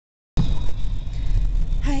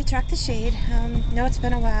Attract the Shade. No, it's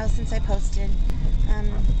been a while since I posted.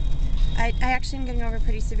 I actually am getting over a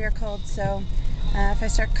pretty severe cold, so if I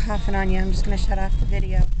start coughing on you, I'm just going to shut off the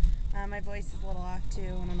video. My voice is a little off too.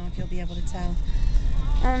 I don't know if you'll be able to tell.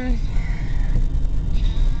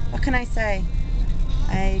 What can I say?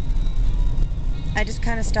 I just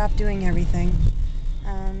kind of stopped doing everything.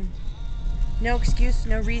 No excuse,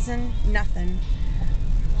 no reason, nothing.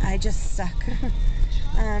 I just suck.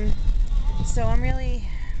 So I'm really,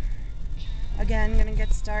 again, going to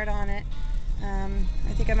get started on it.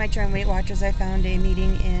 I think I might join Weight Watchers. I found a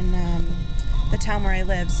meeting in the town where I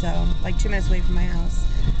live, so like 2 minutes away from my house.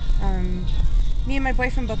 Me and my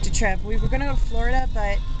boyfriend booked a trip. We were going to go to Florida,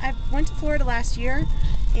 but I went to Florida last year,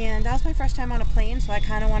 and that was my first time on a plane, so I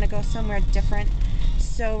kind of want to go somewhere different.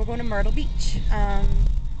 So we're going to Myrtle Beach.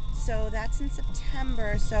 So that's in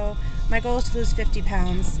September, so my goal is to lose 50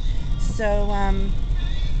 pounds. So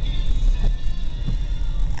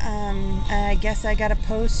I guess I got a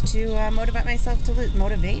post to motivate myself to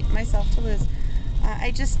lose.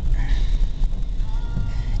 It's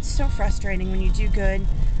so frustrating when you do good,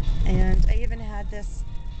 and I even had this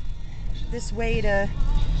way to,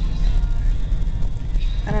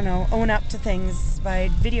 I don't know, own up to things by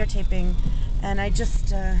videotaping, and I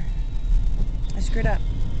just I screwed up.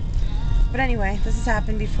 But anyway, this has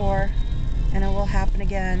happened before, and it will happen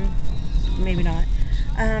again. Maybe not.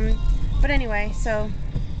 But anyway, so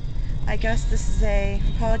I guess this is a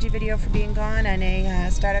apology video for being gone and a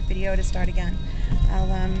startup video to start again. I'll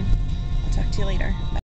talk to you later. Bye.